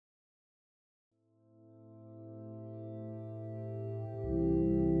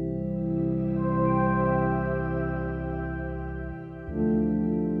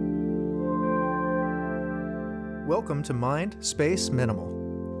welcome to Mind, Space,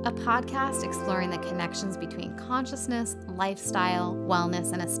 Minimal, a podcast exploring the connections between consciousness, lifestyle,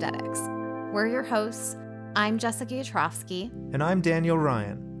 wellness, and aesthetics. We're your hosts. I'm Jessica Yatrovsky. And I'm Daniel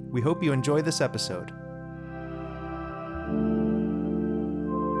Ryan. We hope you enjoy this episode.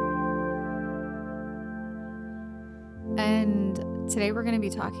 And today we're going to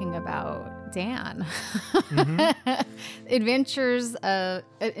be talking about Dan. Mm-hmm. Adventures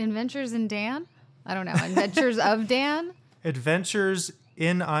in Dan? I don't know. Adventures of Dan? Adventures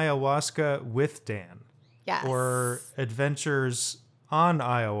in Ayahuasca with Dan. Yes. Or Adventures on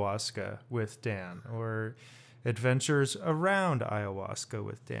Ayahuasca with Dan. Or Adventures around Ayahuasca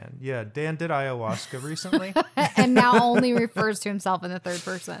with Dan. Yeah, Dan did ayahuasca recently. And now only refers to himself in the third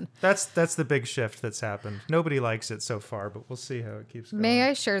person. That's the big shift that's happened. Nobody likes it so far, but we'll see how it keeps going. May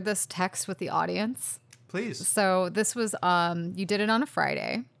I share this text with the audience? Please. So this was, you did it on a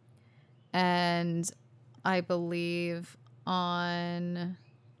Friday. And I believe on,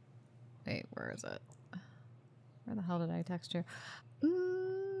 wait, where is it? Where the hell did I text you?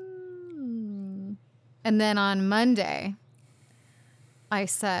 And then on Monday, I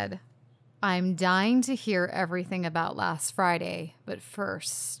said, I'm dying to hear everything about last Friday, but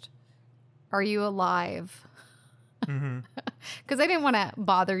first, are you alive? Mm-hmm. Because I didn't want to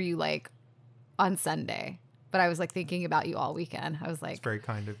bother you like on Sunday, but I was like thinking about you all weekend. I was like, It's very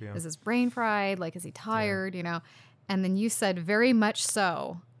kind of you. Is his brain fried? Like, is he tired? Yeah. You know? And then you said, very much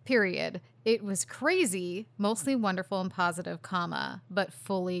so, period. It was crazy, mostly wonderful and positive, comma, but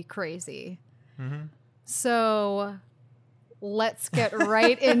fully crazy. Mm-hmm. So let's get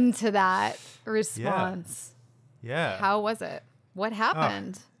right into that response. Yeah. How was it? What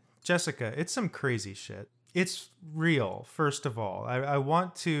happened? Jessica, it's some crazy shit. It's real, first of all. I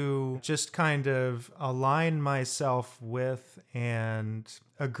want to just kind of align myself with and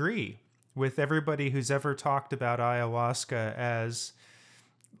agree with everybody who's ever talked about ayahuasca as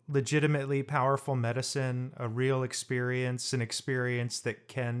legitimately powerful medicine, a real experience, an experience that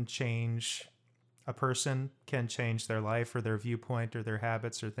can change a person, can change their life or their viewpoint or their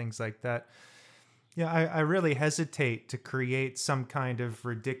habits or things like that. Yeah, I really hesitate to create some kind of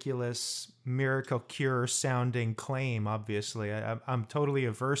ridiculous miracle cure sounding claim, obviously. I'm totally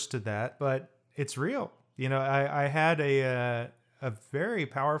averse to that, but it's real. You know, I had a very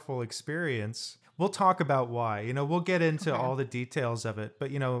powerful experience. We'll talk about why. You know, we'll get into all the details of it,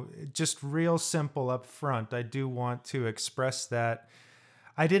 but, you know, just real simple up front, I do want to express that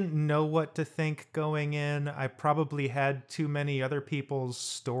I didn't know what to think going in. I probably had too many other people's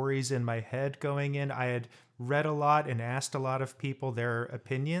stories in my head going in. I had read a lot and asked a lot of people their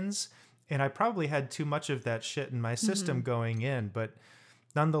opinions, and I probably had too much of that shit in my system going in. But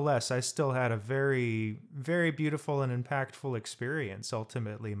nonetheless, I still had a very, very beautiful and impactful experience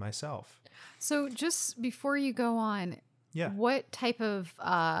ultimately myself. So just before you go on, yeah, what type of,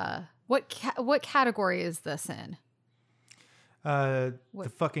 what category is this in? The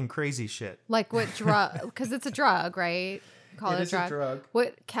fucking crazy shit. Like what drug? Because it's a drug, right? Call it a drug.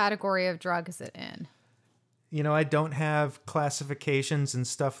 What category of drug is it in? You know, I don't have classifications and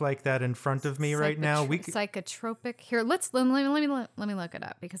stuff like that in front of me right now. Psychotropic. Here, let me look it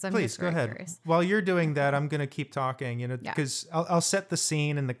up because I'm Please just go ahead. Curious. While you're doing that, I'm going to keep talking. You know, because I'll set the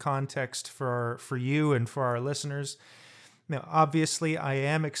scene and the context for you and for our listeners. Now, obviously, I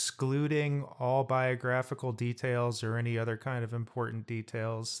am excluding all biographical details or any other kind of important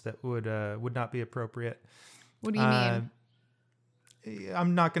details that would not be appropriate. What do you mean?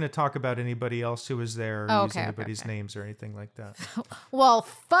 I'm not going to talk about anybody else who was there or use anybody's names or anything like that. Well,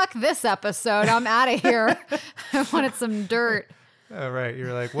 fuck this episode. I'm out of here. I wanted some dirt. All right.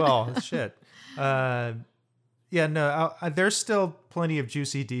 You're like, well, shit. Yeah, no, there's still plenty of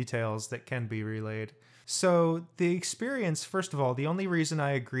juicy details that can be relayed. So the experience, first of all, the only reason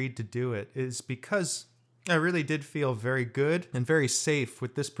I agreed to do it is because I really did feel very good and very safe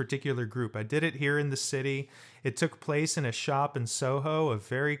with this particular group. I did it here in the city. It took place in a shop in Soho, a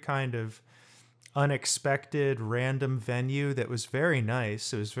very kind of unexpected, random venue that was very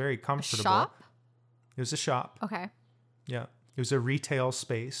nice. It was very comfortable. A shop? It was a shop. Okay. Yeah. It was a retail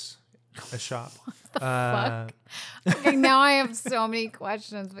space, a shop. What the fuck? Okay, now I have so many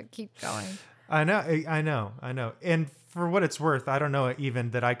questions, but keep going. I know. And for what it's worth, I don't know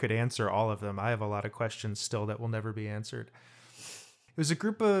even that I could answer all of them. I have a lot of questions still that will never be answered. It was a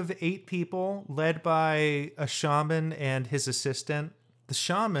group of 8 people led by a shaman and his assistant. The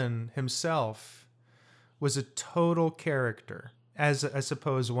shaman himself was a total character, as I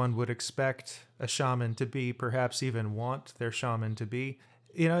suppose one would expect a shaman to be, perhaps even want their shaman to be.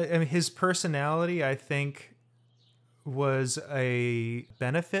 You know, I mean, his personality, I think, was a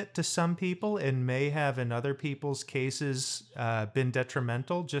benefit to some people and may have in other people's cases been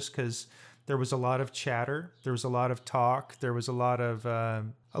detrimental, just because there was a lot of chatter, there was a lot of talk, there was a lot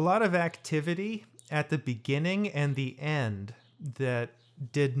of activity at the beginning and the end that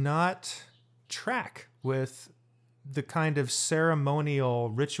did not track with the kind of ceremonial,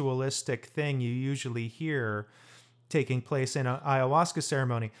 ritualistic thing you usually hear taking place in an ayahuasca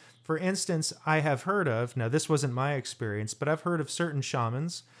ceremony. For instance, I have heard of, now this wasn't my experience, but I've heard of certain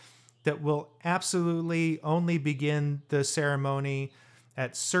shamans that will absolutely only begin the ceremony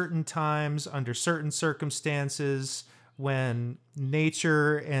at certain times, under certain circumstances, when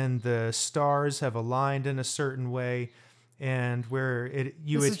nature and the stars have aligned in a certain way, and where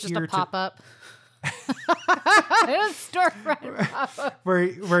you This is adhere just a pop-up. A storefront pop-up.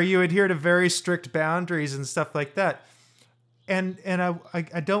 where you adhere to very strict boundaries and stuff like that. And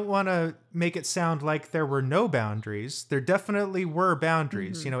I don't want to make it sound like there were no boundaries. There definitely were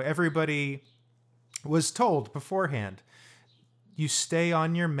boundaries. Mm-hmm. You know, everybody was told beforehand, you stay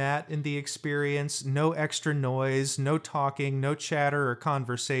on your mat in the experience, no extra noise, no talking, no chatter or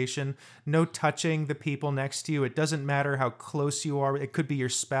conversation, no touching the people next to you. It doesn't matter how close you are. It could be your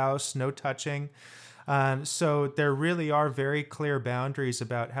spouse, no touching. So there really are very clear boundaries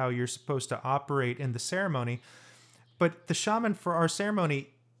about how you're supposed to operate in the ceremony. But the shaman for our ceremony,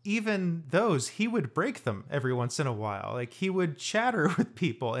 even those, he would break them every once in a while. Like, he would chatter with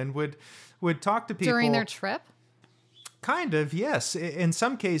people and would talk to people. During their trip? Kind of, yes. In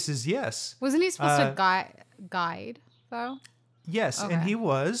some cases, yes. Wasn't he supposed to guide, though? Yes, Okay. and he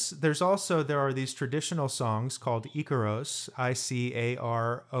was. There are these traditional songs called Icaros,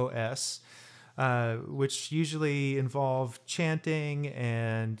 Icaros, which usually involve chanting,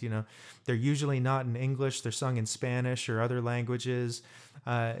 and, you know, they're usually not in English. They're sung in Spanish or other languages.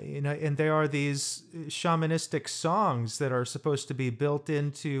 You know, and they are these shamanistic songs that are supposed to be built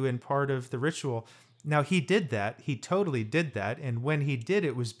into and part of the ritual. Now, he did that. He totally did that. And when he did,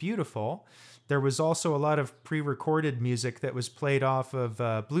 it was beautiful. There was also a lot of pre-recorded music that was played off of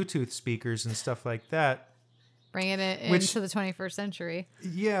Bluetooth speakers and stuff like that. Bringing it into the 21st century.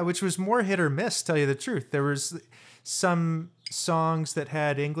 Yeah, which was more hit or miss, tell you the truth. There was some songs that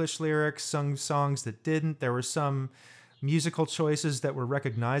had English lyrics, some songs that didn't. There were some musical choices that were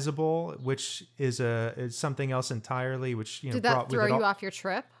recognizable, which is something else entirely, which, you know, Did that brought with throw it you off your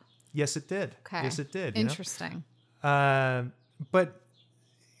trip? Yes, it did. Okay. Yes, it did. You know? Interesting. But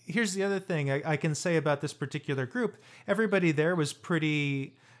here's the other thing I can say about this particular group. Everybody there was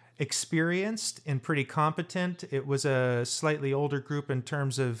pretty experienced and pretty competent. It was a slightly older group in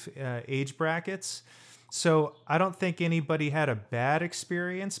terms of age brackets. So I don't think anybody had a bad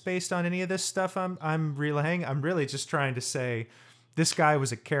experience based on any of this stuff I'm relaying. I'm really just trying to say this guy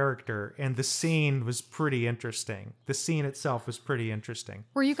was a character, and the scene was pretty interesting. The scene itself was pretty interesting.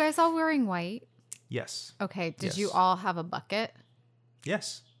 Were you guys all wearing white? Yes. Okay. Did Yes. you all have a bucket?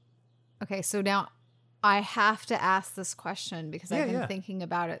 Yes. Okay. So now I have to ask this question because I've been Yeah. thinking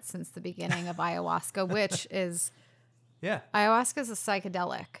about it since the beginning of ayahuasca, which is Yeah. ayahuasca is a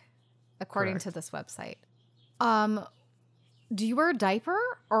psychedelic, according Correct. to this website. Do you wear a diaper,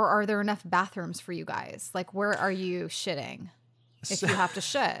 or are there enough bathrooms for you guys? Like, where are you shitting if you have to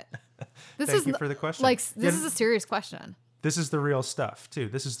shit? Thank you for the question. Like, this Yeah. is a serious question. This is the real stuff, too.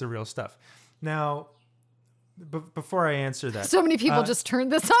 This is the real stuff. Now, before I answer that, So many people just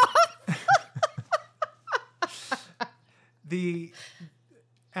turned this off.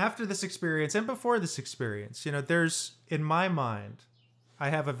 after this experience and before this experience, you know, there's, in my mind, I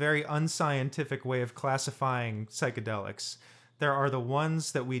have a very unscientific way of classifying psychedelics. There are the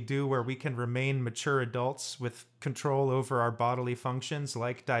ones that we do where we can remain mature adults with control over our bodily functions,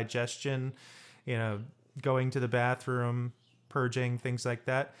 like digestion, you know, going to the bathroom, purging, things like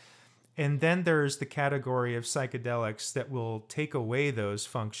that. And then there's the category of psychedelics that will take away those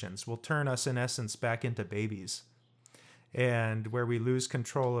functions, will turn us, in essence, back into babies, and where we lose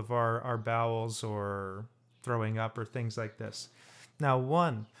control of our bowels or throwing up or things like this. Now,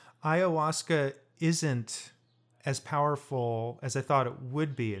 ayahuasca isn't as powerful as I thought it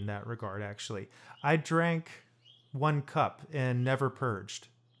would be in that regard, actually. I drank 1 cup and never purged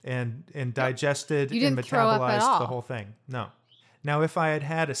and digested You and didn't throw up at metabolized all. the whole thing. No. Now, if I had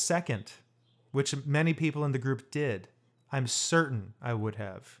had a second, which many people in the group did, I'm certain I would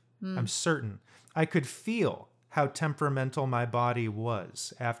have. I'm certain. I could feel how temperamental my body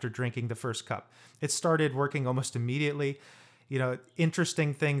was after drinking the first cup. It started working almost immediately.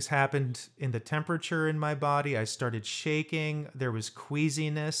 Interesting things happened in the temperature in my body. I started shaking. There was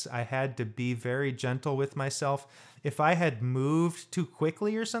queasiness. I had to be very gentle with myself. If I had moved too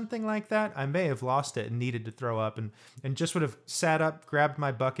quickly or something like that, I may have lost it and needed to throw up and just would have sat up, grabbed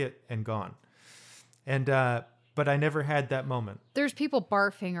my bucket, and gone. And but I never had that moment. There's people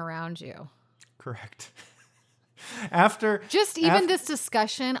barfing around you. Correct. This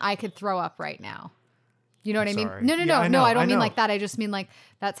discussion, I could throw up right now. You know what I mean? Sorry. No, Yeah, no. I don't mean know. like that. I just mean like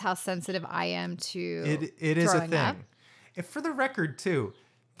that's how sensitive I am to it is a throwing thing. up. If for the record too,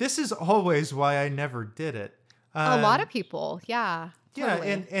 this is always why I never did it. A lot of people, yeah. Totally.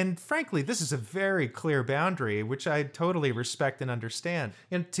 Yeah, and frankly, this is a very clear boundary, which I totally respect and understand.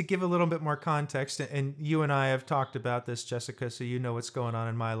 And to give a little bit more context, and you and I have talked about this, Jessica, so you know what's going on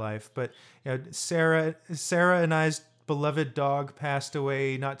in my life. But Sarah and I's beloved dog passed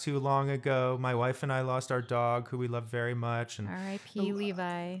away not too long ago. My wife and I lost our dog, who we love very much. And R.I.P.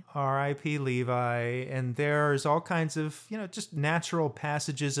 Levi. R.I.P. Levi. And there's all kinds of, just natural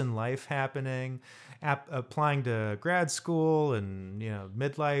passages in life happening, applying to grad school and,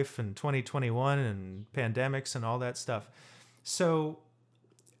 midlife and 2021 and pandemics and all that stuff. So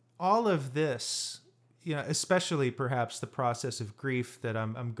all of this, especially perhaps the process of grief that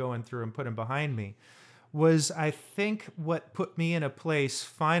I'm going through and putting behind me, was, I think, what put me in a place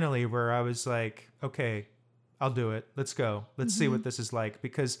finally where I was like, okay, I'll do it. Let's go. Let's see what this is like.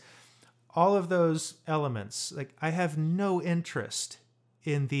 Because all of those elements, like, I have no interest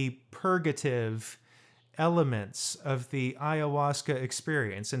in the purgative elements of the ayahuasca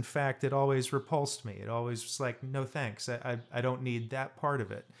experience. In fact, it always repulsed me. It always was like, no thanks. I don't need that part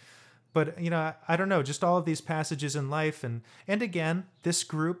of it. But, I don't know, just all of these passages in life. And again, this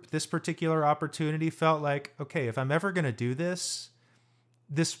group, this particular opportunity felt like, okay, if I'm ever going to do this,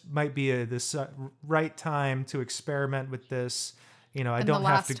 this might be this right time to experiment with this. I don't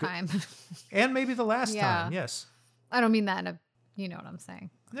have to go. Time. And maybe the last time. Yes. I don't mean that in a, you know what I'm saying.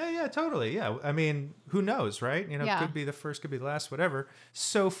 Yeah, totally. Yeah. I mean, who knows, right? Could be the first, could be the last, whatever.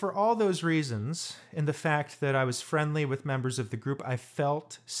 So for all those reasons, and the fact that I was friendly with members of the group, I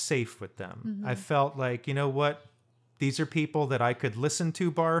felt safe with them. Mm-hmm. I felt like, you know what? These are people that I could listen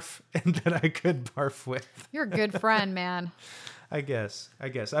to barf and that I could barf with. You're a good friend, man. I guess. I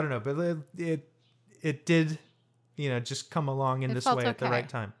don't know. But it did, just come along in this way at the right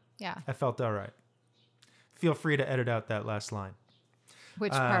time. Yeah. I felt all right. Feel free to edit out that last line.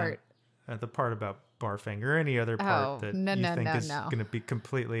 Which part? The part about barfing or any other part that you think is going to be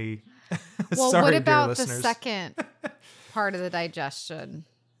completely well, sorry, what about dear listeners. the second part of the digestion?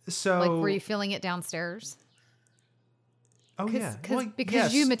 So, like, were you feeling it downstairs? Oh, yeah.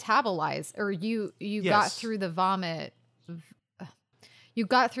 Because you metabolize, or you got through the vomit. You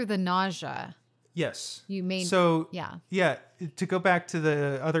got through the nausea. Yes. Yeah. To go back to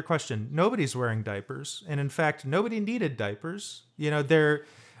the other question, nobody's wearing diapers. And in fact, nobody needed diapers. There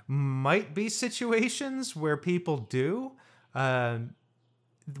might be situations where people do.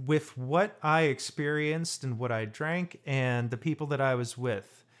 With what I experienced and what I drank and the people that I was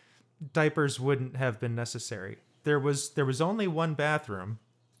with, diapers wouldn't have been necessary. There was only one bathroom.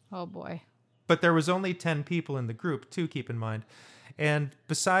 Oh, boy. But there was only 10 people in the group, too, keep in mind. And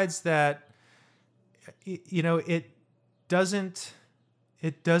besides that, it doesn't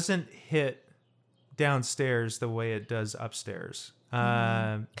hit downstairs the way it does upstairs.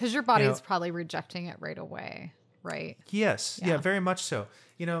 Because your body is probably rejecting it right away, right? Yes. Yeah, very much so.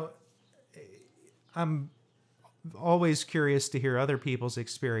 I'm always curious to hear other people's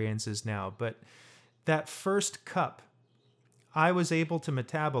experiences now, but that first cup, I was able to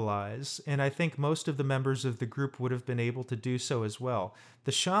metabolize, and I think most of the members of the group would have been able to do so as well.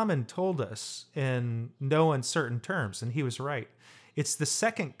 The shaman told us in no uncertain terms, and he was right. It's the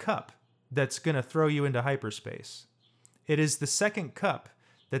second cup that's going to throw you into hyperspace. It is the second cup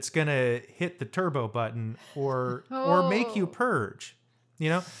that's going to hit the turbo button or make you purge,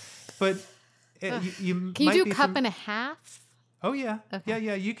 But you can you do cup and a half? Oh, yeah. Okay.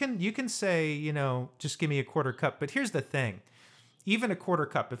 Yeah. You can say, just give me a quarter cup. But here's the thing. Even a quarter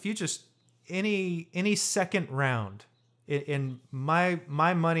cup, if you just any second round, in my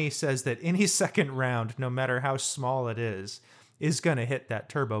money says that any second round, no matter how small it is going to hit that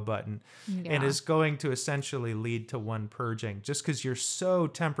turbo button and is going to essentially lead to one purging, just because you're so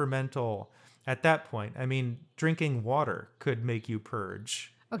temperamental at that point. I mean, drinking water could make you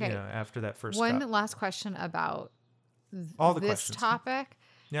purge. Okay. After that first one cup. Last question about all the this questions. Topic.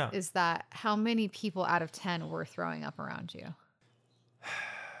 Yeah. Is that how many people out of 10 were throwing up around you?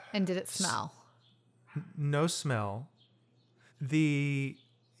 And did it smell? No smell. The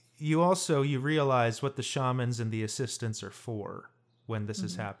you realize what the shamans and the assistants are for when this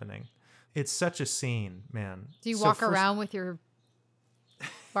is happening. It's such a scene, man. Do you So walk first- around with your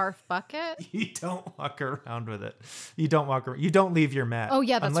barf bucket? You don't walk around with it. You don't walk around. You don't leave your mat. Oh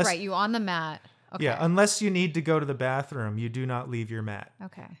yeah, that's Unless- right. You on the mat. Okay. Yeah, unless you need to go to the bathroom, you do not leave your mat.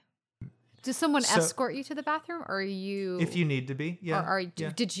 Okay. Does someone So- escort you to the bathroom, or are you? If you need to be, yeah.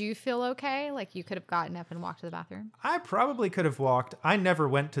 Yeah. Did you feel okay? Like you could have gotten up and walked to the bathroom? I probably could have walked. I never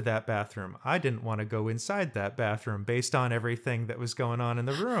went to that bathroom. I didn't want to go inside that bathroom based on everything that was going on in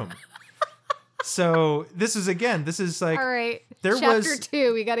the room. So this is like, All right. there chapter was-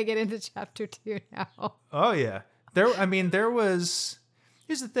 2. We got to get into chapter 2 now. oh yeah.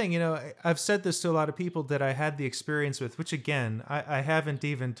 Here's the thing, I've said this to a lot of people that I had the experience with, which again, I haven't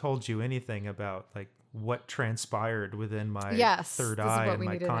even told you anything about, like what transpired within my Yes, third this is eye what and we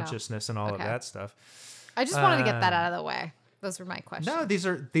my need to know. consciousness and all of Okay. that stuff. I just wanted to get that out of the way. Those were my questions. No, these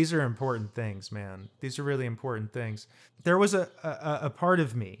are important things, man. These are really important things. There was a part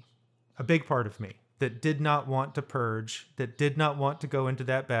of me, a big part of me, that did not want to purge, that did not want to go into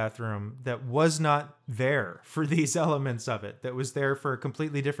that bathroom, that was not there for these elements of it, that was there for a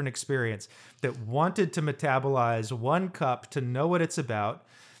completely different experience, that wanted to metabolize one cup to know what it's about,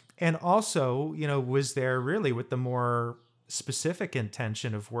 and also, was there really with the more specific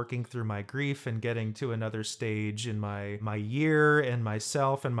intention of working through my grief and getting to another stage in my year and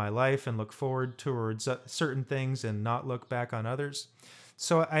myself and my life and look forward towards certain things and not look back on others.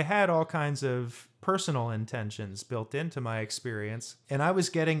 So I had all kinds of personal intentions built into my experience, and I was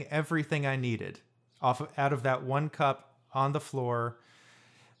getting everything I needed out of that one cup on the floor,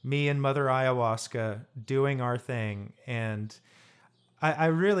 me and Mother Ayahuasca doing our thing. And I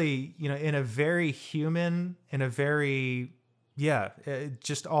really, in a very human,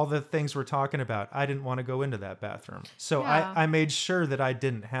 just all the things we're talking about, I didn't want to go into that bathroom. So Yeah. I made sure that I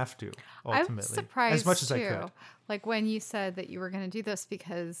didn't have to, ultimately. I was surprised as much as too. I could. Like when you said that you were going to do this,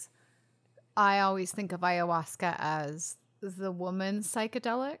 because I always think of ayahuasca as the woman's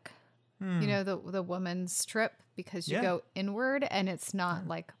psychedelic. The woman's trip, because you Yeah. go inward, and it's not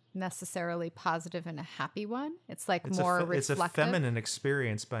like necessarily positive and a happy one. It's like It's more it's a reflective. feminine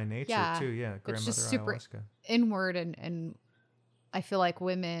experience by nature, Yeah. too. Yeah, It's grandmother just super ayahuasca. inward, and I feel like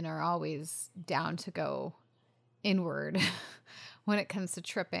women are always down to go inward when it comes to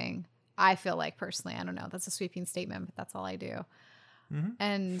tripping. I feel like personally, I don't know, that's a sweeping statement, but that's all I do. Mhm.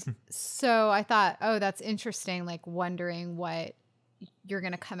 And so I thought, oh, that's interesting, like wondering what you're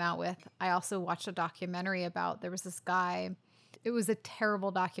going to come out with. I also watched a documentary there was this guy. It was a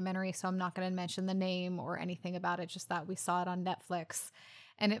terrible documentary, so I'm not going to mention the name or anything about it, just that we saw it on Netflix.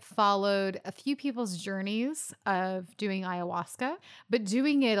 And it followed a few people's journeys of doing ayahuasca, but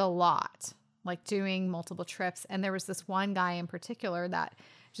doing it a lot, like doing multiple trips. And there was this one guy in particular that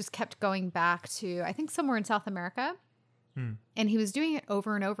just kept going back to, I think, somewhere in South America. And he was doing it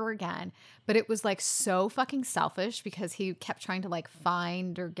over and over again, but it was like so fucking selfish, because he kept trying to like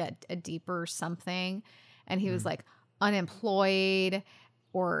find or get a deeper something. And he was like unemployed,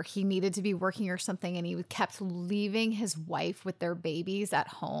 or he needed to be working or something. And he kept leaving his wife with their babies at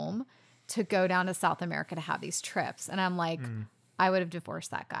home to go down to South America to have these trips. And I'm like, I would have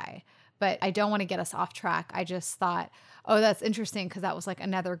divorced that guy. But I don't want to get us off track. I just thought, oh, that's interesting, because that was like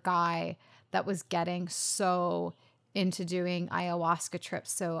another guy that was getting so into doing ayahuasca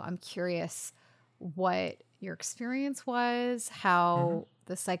trips. So I'm curious what your experience was, how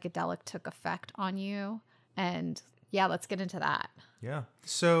the psychedelic took effect on you. And yeah, let's get into that. Yeah.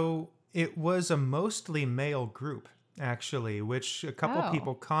 So it was a mostly male group, actually, which a couple Oh.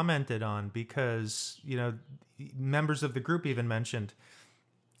 people commented on, because, members of the group even mentioned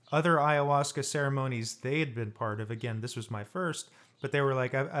other ayahuasca ceremonies they had been part of. Again, this was my first, but they were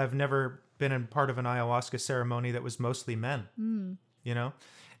like, I've never been in part of an ayahuasca ceremony that was mostly men,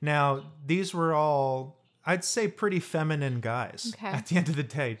 Now, these were all, I'd say, pretty feminine guys. Okay. At the end of the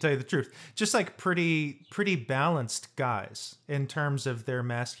day, tell you the truth. Just like pretty balanced guys in terms of their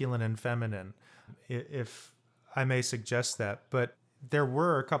masculine and feminine, if I may suggest that. But there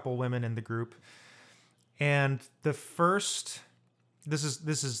were a couple women in the group. And the first, this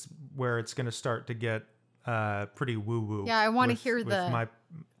is where it's going to start to get pretty woo-woo. Yeah, I want to with- hear with the my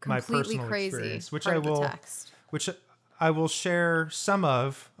completely personal crazy experience, which part I of the will text. which I will share some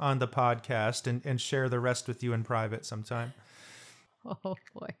of on the podcast and share the rest with you in private sometime. Oh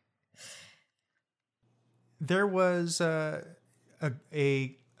boy. There was a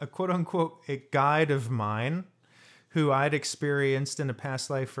quote unquote a guide of mine who I'd experienced in a past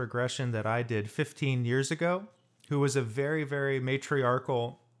life regression that I did 15 years ago, who was a very, very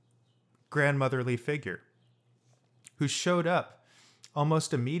matriarchal grandmotherly figure who showed up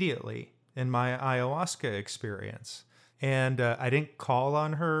almost immediately in my ayahuasca experience. And I didn't call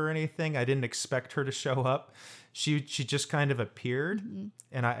on her or anything. I didn't expect her to show up. She just kind of appeared.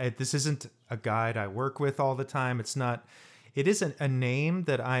 And this isn't a guide I work with all the time. It isn't a name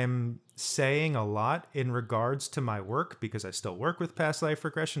that I'm saying a lot in regards to my work, because I still work with past life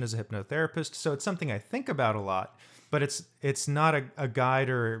regression as a hypnotherapist. So it's something I think about a lot, but it's not a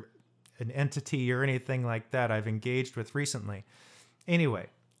guide or an entity or anything like that I've engaged with recently. Anyway,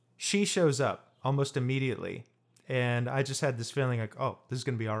 she shows up almost immediately. And I just had this feeling like, oh, this is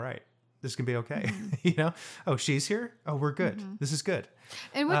going to be all right. This is going to be okay. You know? Oh, she's here? Oh, we're good. This is good.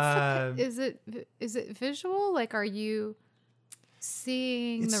 And what's is it visual? Like, are you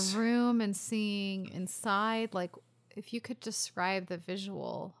seeing the room and seeing inside? Like, if you could describe the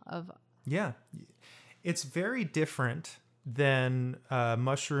visual of... Yeah. It's very different than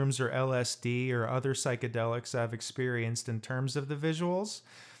mushrooms or LSD or other psychedelics I've experienced in terms of the visuals.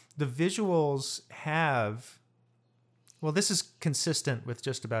 The visuals have... Well, this is consistent with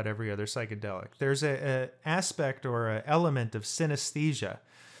just about every other psychedelic. There's a aspect or an element of synesthesia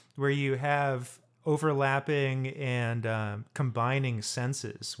where you have overlapping and combining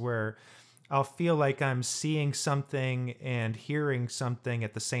senses, where I'll feel like I'm seeing something and hearing something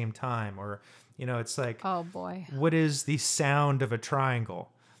at the same time. Or, you know, it's like, oh boy, what is the sound of a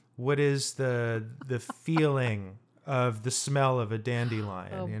triangle? What is the feeling of the smell of a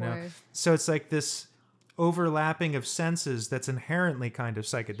dandelion? Oh, you know, boy. So it's like this overlapping of senses that's inherently kind of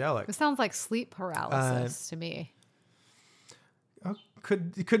psychedelic. It sounds like sleep paralysis to me. Oh,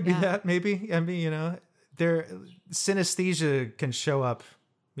 could be that, maybe. I mean, you know, synesthesia can show up,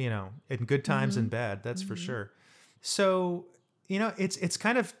 you know, in good times and bad. That's for sure. So, you know, it's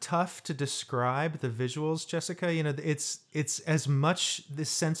kind of tough to describe the visuals, Jessica. You know, it's as much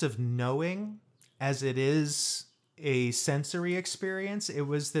this sense of knowing as it is a sensory experience. It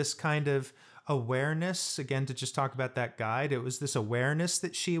was this kind of awareness, again, to just talk about that guide. It was this awareness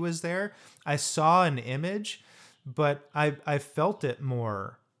that she was there. I saw an image, but I felt it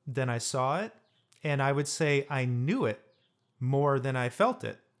more than I saw it. And I would say I knew it more than I felt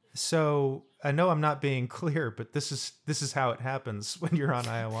it. So I know I'm not being clear, but this is how it happens when you're on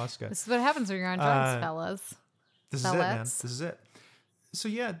ayahuasca. This is what happens when you're on drugs, fellas. This is it, man. This is it. So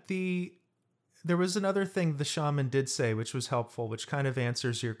yeah, there was another thing the shaman did say, which was helpful, which kind of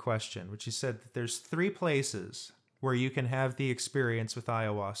answers your question, which he said that there's 3 places where you can have the experience with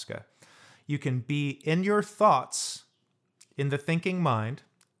ayahuasca. You can be in your thoughts, in the thinking mind,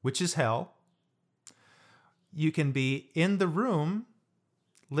 which is hell. You can be in the room,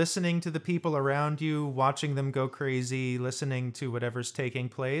 listening to the people around you, watching them go crazy, listening to whatever's taking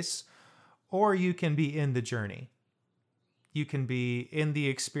place, or you can be in the journey. You can be in the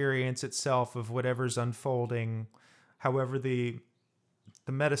experience itself of whatever's unfolding, however the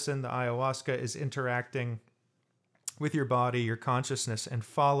medicine, the ayahuasca, is interacting with your body, your consciousness, and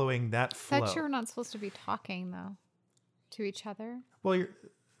following that flow. I thought you were not supposed to be talking, though, to each other. Well,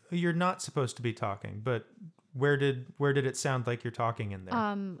 you're not supposed to be talking, but where did it sound like you're talking in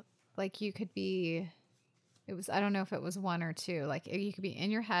there? Like you could be, I don't know if it was 1 or 2. Like you could be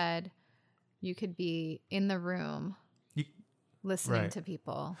in your head, you could be in the room. Listening to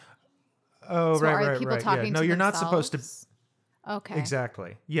people. Oh, so right, are right, people right. talking yeah. No, to you're themselves? not supposed to. Okay.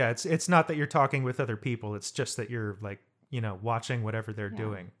 Exactly. Yeah, it's not that you're talking with other people. It's just that you're like, you know, watching whatever they're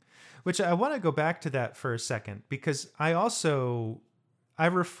doing. Which I want to go back to that for a second, because I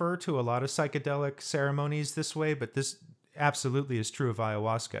refer to a lot of psychedelic ceremonies this way, but this absolutely is true of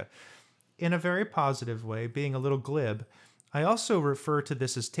ayahuasca. In a very positive way, being a little glib, I also refer to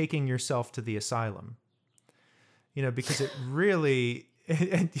this as taking yourself to the asylum. You know, because it really,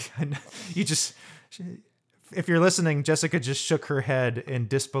 you just, if you're listening, Jessica just shook her head in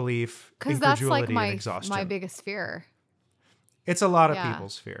disbelief, incredulity, and exhaustion. My biggest fear. It's a lot of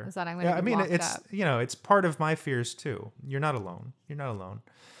people's fear. Is that I'm going to be locked it's up. You know, it's part of my fears too. You're not alone.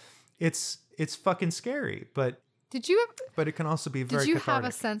 It's fucking scary, but it can also be very Did you cathartic. have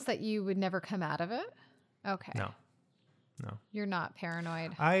a sense that you would never come out of it? Okay. No. You're not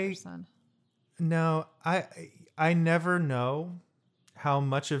paranoid person. No, I never know how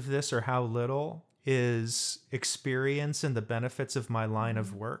much of this or how little is experience and the benefits of my line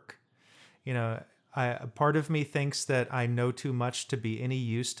of work. You know, a part of me thinks that I know too much to be any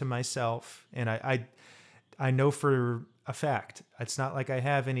use to myself. And I know for a fact, it's not like I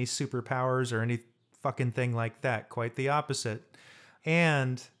have any superpowers or any fucking thing like that. Quite the opposite.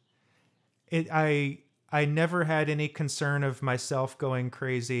 And I never had any concern of myself going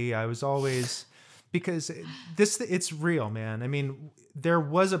crazy. I was always... Because it's real, man. I mean, there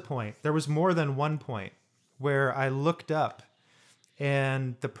was more than one point where I looked up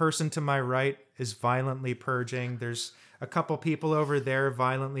and the person to my right is violently purging. There's a couple people over there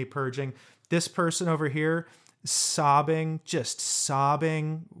violently purging. This person over here just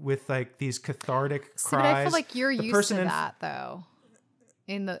sobbing with like these cathartic cries. But I feel like you're The used person to in- that though.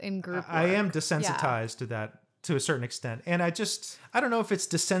 In group I am work. desensitized to that to a certain extent. And I don't know if it's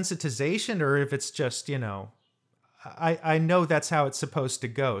desensitization or if it's just, I know that's how it's supposed to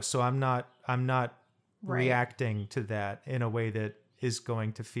go. So I'm not Right. reacting to that in a way that is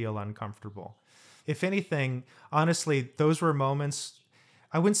going to feel uncomfortable. If anything, honestly, those were moments,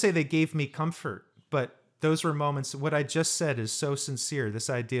 I wouldn't say they gave me comfort, but those were moments, what I just said is so sincere, this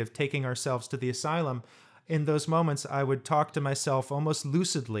idea of taking ourselves to the asylum. In those moments, I would talk to myself almost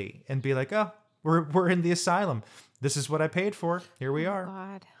lucidly and be like, oh, we're in the asylum. This is what I paid for. Here we are.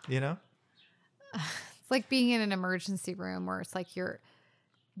 God. It's like being in an emergency room where it's like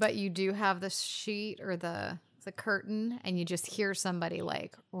but you do have the sheet or the curtain and you just hear somebody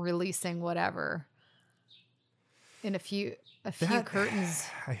like releasing whatever in a few curtains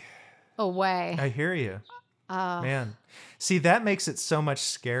away. I hear you. Man. See, that makes it so much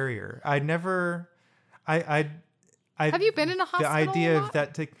scarier. Have you been in a hospital? The idea a of lot?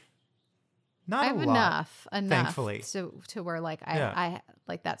 that not I a have lot, enough thankfully. to where like I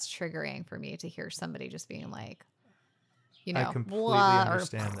like that's triggering for me to hear somebody just being like, I completely blah,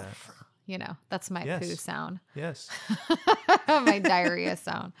 understand that. That's my Yes. poo sound. Yes. My diarrhea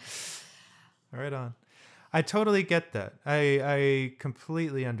sound. Right on. I totally get that. I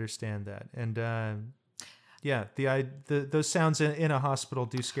completely understand that. And those sounds in a hospital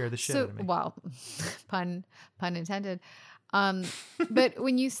do scare the shit out of me. Well, pun intended. But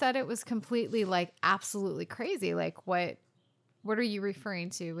when you said it was completely like absolutely crazy, like what are you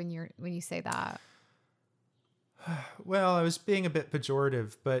referring to when you say that? Well, I was being a bit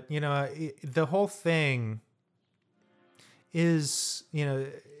pejorative, but the whole thing is,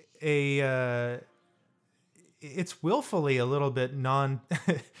 it's willfully a little bit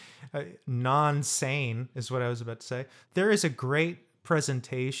non-sane is what I was about to say. There is a great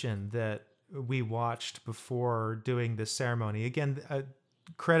presentation that we watched before doing this ceremony. Again,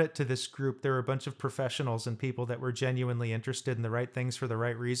 credit to this group. There were a bunch of professionals and people that were genuinely interested in the right things for the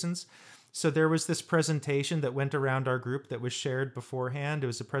right reasons. So there was this presentation that went around our group that was shared beforehand. It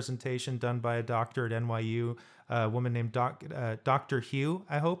was a presentation done by a doctor at NYU, a woman named Dr. Hugh,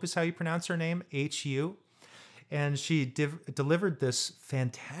 I hope is how you pronounce her name, H-U. And she delivered this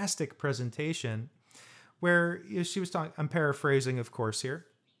fantastic presentation where she was talking, I'm paraphrasing, of course, here,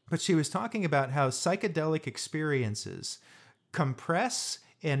 but she was talking about how psychedelic experiences compress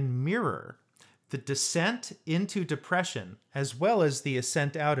and mirror the descent into depression as well as the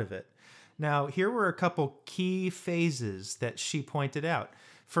ascent out of it. Now, here were a couple key phases that she pointed out.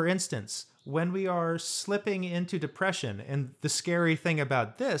 For instance, when we are slipping into depression, and the scary thing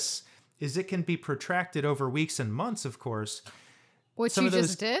about this is it can be protracted over weeks and months, of course. Which Some you of those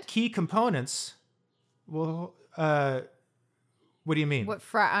just did? key components. Well, what do you mean? What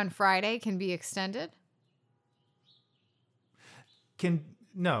on Friday can be extended?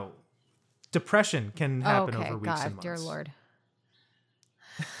 No. Depression can happen okay, over weeks God, and months. dear Lord.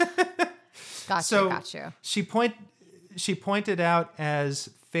 Gotcha, So gotcha. she pointed out as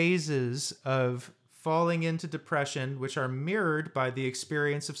phases of falling into depression, which are mirrored by the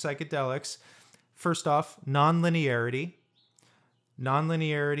experience of psychedelics. First off, nonlinearity.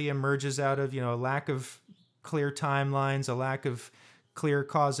 Nonlinearity emerges out of, a lack of clear timelines, a lack of clear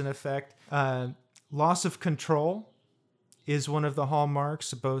cause and effect. Loss of control is one of the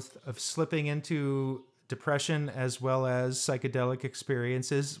hallmarks, both of slipping into depression as well as psychedelic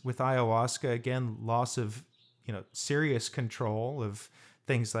experiences. With ayahuasca, again, loss of, serious control of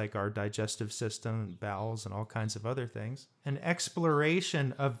things like our digestive system and bowels and all kinds of other things. An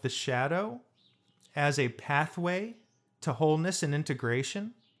exploration of the shadow as a pathway to wholeness and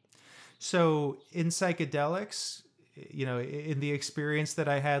integration. So in psychedelics, in the experience that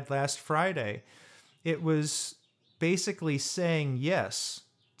I had last Friday, it was basically saying yes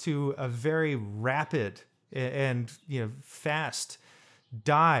to a very rapid and fast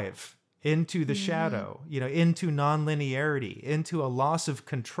dive into the shadow, into nonlinearity, into a loss of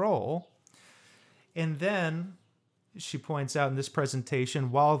control. And then she points out in this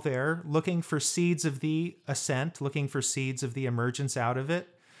presentation, while they're looking for seeds of the ascent, looking for seeds of the emergence out of it.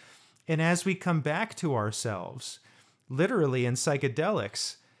 And as we come back to ourselves, literally in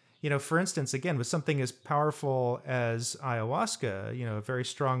psychedelics, for instance, again, with something as powerful as ayahuasca, a very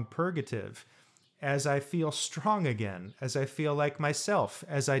strong purgative, as I feel strong again, as I feel like myself,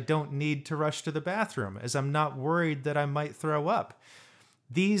 as I don't need to rush to the bathroom, as I'm not worried that I might throw up.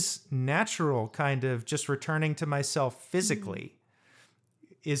 These natural kind of just returning to myself physically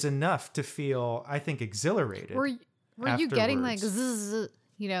is enough to feel, I think, exhilarated. Were you getting like afterwards.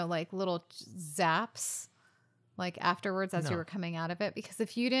 zzz, like little zaps like afterwards as you No. were coming out of it? Because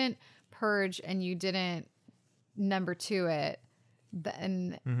if you didn't purge and you didn't number two it,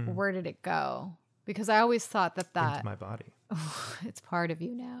 then where did it go? Because I always thought into that my body. it's part of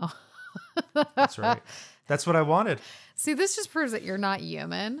you now. That's right. That's what I wanted. See, this just proves that you're not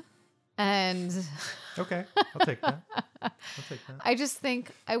human. And Okay, I'll take that. I'll take that.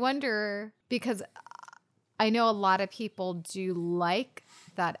 I wonder, because I know a lot of people do like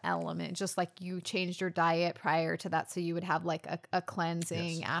that element, just like you changed your diet prior to that. So you would have like a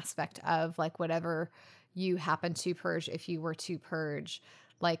cleansing Yes. aspect of like whatever you happen to purge. If you were to purge,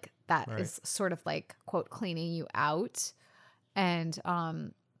 like that Right. is sort of like, quote, cleaning you out. And,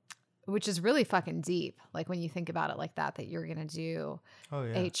 which is really fucking deep. Like when you think about it like that you're going to do Oh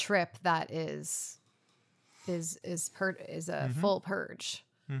yeah. a trip that is a full purge.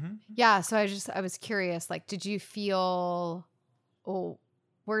 Mm-hmm. Yeah. So I was curious, like, did you feel, oh,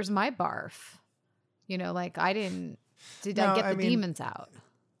 where's my barf? Did I No, get I the mean- demons out?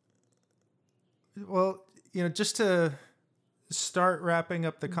 Well, just to start wrapping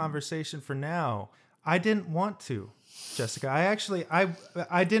up the conversation for now, I didn't want to, Jessica.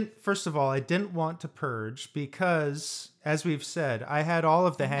 I didn't, first of all, I didn't want to purge because, as we've said, I had all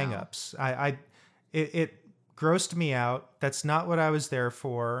of the hangups. It grossed me out. That's not what I was there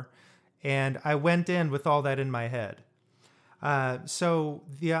for. And I went in with all that in my head. So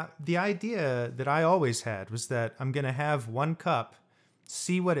the idea that I always had was that I'm going to have one cup,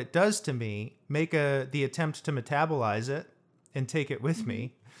 see what it does to me, make the attempt to metabolize it, and take it with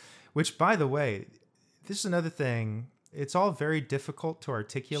me. Which, by the way, this is another thing. It's all very difficult to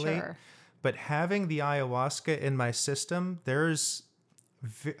articulate. Sure. But having the ayahuasca in my system, there's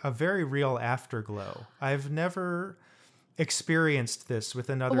a very real afterglow. I've never experienced this with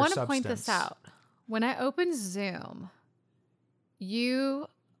another I want to substance. point this out. When I open Zoom, you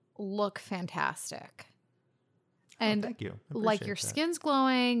look fantastic. And thank you. I like appreciate your that. skin's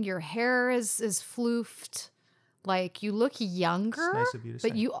glowing, your hair is floofed. Like you look younger, It's nice of you to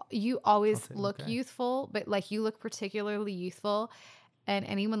but say. you always I'll take- look okay. youthful, but like you look particularly youthful. And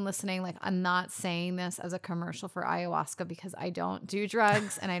anyone listening, like I'm not saying this as a commercial for ayahuasca because I don't do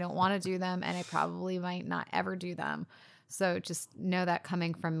drugs and I don't want to do them and I probably might not ever do them. So just know that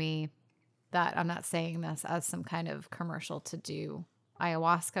coming from me, that I'm not saying this as some kind of commercial to do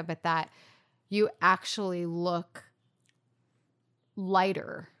ayahuasca, but that you actually look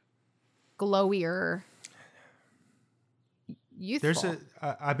lighter, glowier, youthful.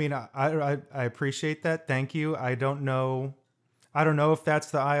 I appreciate that. Thank you. I don't know if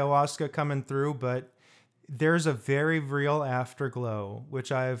that's the ayahuasca coming through, but there's a very real afterglow,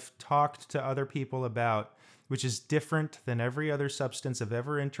 which I've talked to other people about, which is different than every other substance I've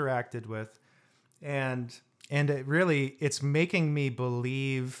ever interacted with. And it's making me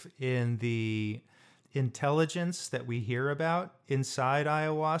believe in the intelligence that we hear about inside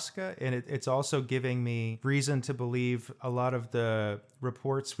ayahuasca. And it's also giving me reason to believe a lot of the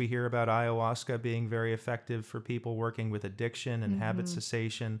reports we hear about ayahuasca being very effective for people working with addiction and habit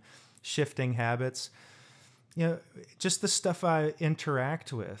cessation, shifting habits. Just the stuff I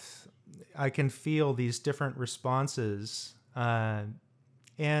interact with, I can feel these different responses. And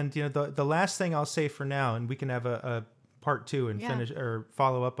the last thing I'll say for now, and we can have a part two and finish or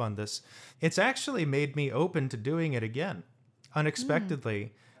follow up on this. It's actually made me open to doing it again,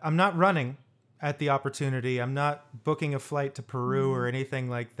 unexpectedly. I'm not running at the opportunity. I'm not booking a flight to Peru or anything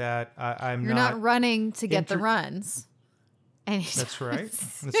like that. You're not running to get the runs. That's right.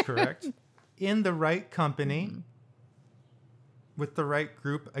 That's correct. In the right company, with the right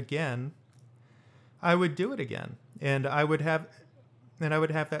group again, I would do it again, and I would have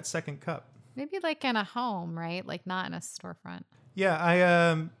that second cup. Maybe like in a home, right? Like not in a storefront.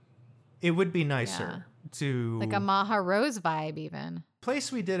 Yeah, it would be nicer to Like a Maha Rose vibe even.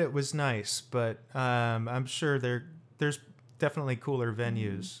 place we did it was nice, but I'm sure there's definitely cooler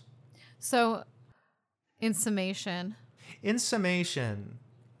venues. So in summation,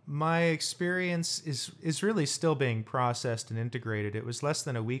 my experience is really still being processed and integrated. It was less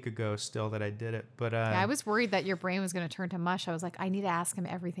than a week ago still that I did it, but I was worried that your brain was going to turn to mush. I was like, I need to ask him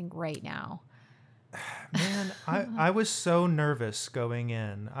everything right now. man, I was so nervous going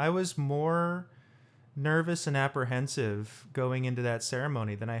in. I was more nervous and apprehensive going into that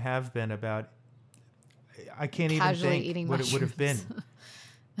ceremony than I have been about. I can't Casually even eating think what it would have been.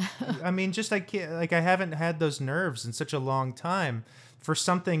 I mean, just I haven't had those nerves in such a long time for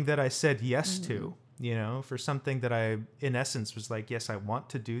something that I said yes to, for something that I, in essence, was like, yes, I want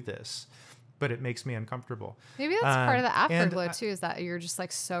to do this. but it makes me uncomfortable. Maybe that's part of the and afterglow too, is that you're just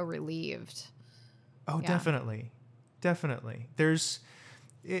like so relieved. Oh, Yeah. Definitely.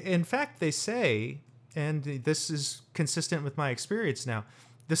 In fact, they say, and this is consistent with my experience now,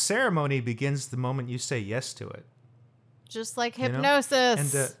 the ceremony begins the moment you say yes to it. Just like You know?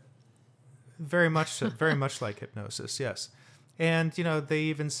 hypnosis. And very much like hypnosis, yes. And, they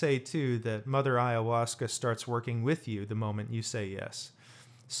even say, too, that Mother Ayahuasca starts working with you the moment you say yes.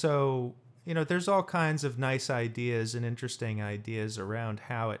 So, there's all kinds of nice ideas and interesting ideas around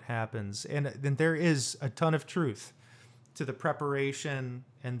how it happens. And then there is a ton of truth to the preparation,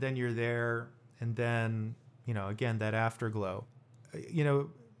 and then you're there, and then, again, that afterglow.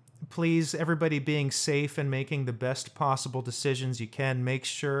 Please, everybody being safe and making the best possible decisions you can. Make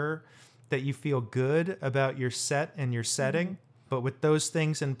sure that you feel good about your set and your setting. Mm-hmm. But with those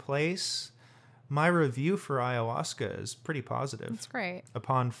things in place, my review for ayahuasca is pretty positive. That's great.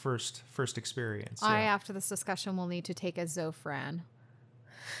 Upon first experience. After this discussion, will need to take a Zofran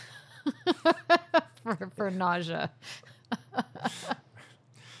for nausea.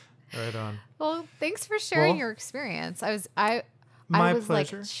 Right on. Well, thanks for sharing your experience. I was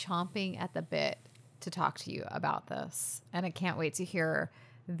pleasure. like chomping at the bit to talk to you about this, and I can't wait to hear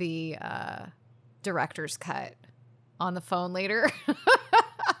the director's cut on the phone later.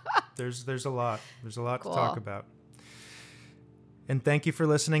 There's a lot Cool. to talk about. And thank you for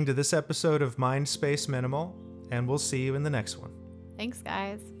listening to this episode of Mind Space Minimal, and we'll see you in the next one. Thanks,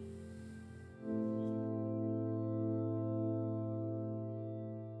 guys.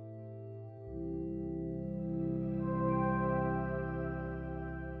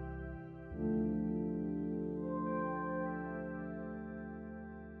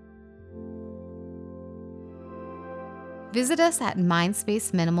 Visit us at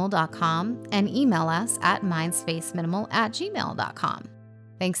mindspaceminimal.com and email us at mindspaceminimal@gmail.com.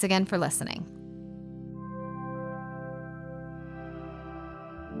 Thanks again for listening.